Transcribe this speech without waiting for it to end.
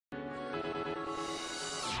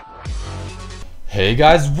Hey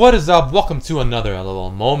guys, what is up? Welcome to another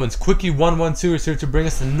LOL Moments. Quickie112 is here to bring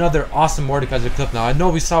us another awesome Mordekaiser clip. Now I know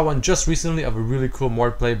we saw one just recently of a really cool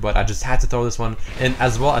Mord play, but I just had to throw this one in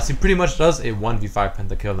as well, as he pretty much does a 1v5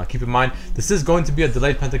 pentakill. Now keep in mind, this is going to be a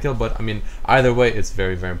delayed pentakill, but I mean, either way, it's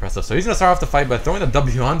very, very impressive. So he's going to start off the fight by throwing the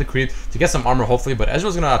W on the creep to get some armor hopefully, but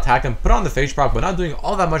Ezreal's going to attack him, put on the phase proc, but not doing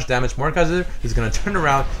all that much damage. Mordekaiser is going to turn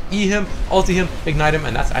around, E him, ulti him, ignite him,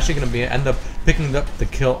 and that's actually going to end up picking up the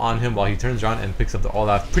kill on him while he turns around and picks up the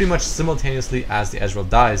Olaf pretty much simultaneously as the Ezreal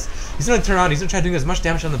dies. He's going to turn around, he's going to try doing as much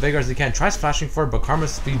damage on the Veigar as he can, tries flashing for it, but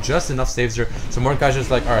Karma's speed just enough saves her. So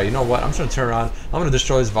Mordekaiser's like, alright, you know what, I'm just going to turn around, I'm going to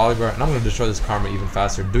destroy this Volibear, and I'm going to destroy this Karma even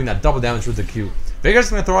faster, doing that double damage with the Q.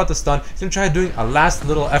 Veigar's going to throw out the stun, he's going to try doing a last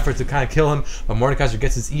little effort to kind of kill him, but Mordekaiser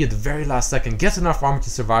gets his E at the very last second, gets enough armor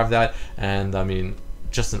to survive that, and I mean,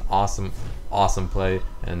 just an awesome play,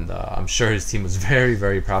 and I'm sure his team was very,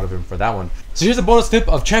 very proud of him for that one. So here's a bonus clip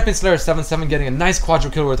of Champion Slayer 7-7 getting a nice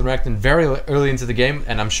quadra kill with Renekton very early into the game,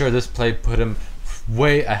 and I'm sure this play put him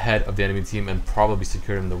way ahead of the enemy team and probably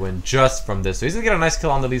secured him the win just from this. So he's gonna get a nice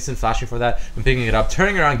kill on the Lee Sin, flashing for that and picking it up,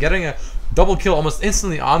 turning around, getting a double kill almost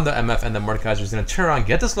instantly on the MF, and then Mordekaiser is going to turn around,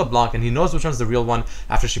 get this LeBlanc, and he knows which one's the real one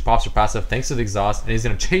after she pops her passive thanks to the exhaust, and he's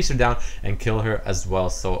going to chase her down and kill her as well.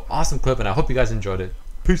 So awesome clip, and I hope you guys enjoyed it.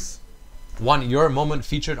 Peace. Want your moment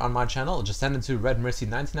featured on my channel? Just send it to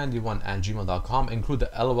redmercy1991@gmail.com. Include the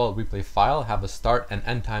LoLReplay file, have a start and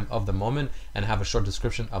end time of the moment, and have a short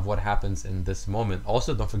description of what happens in this moment.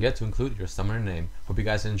 Also, don't forget to include your summoner name. Hope you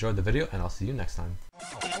guys enjoyed the video, and I'll see you next time.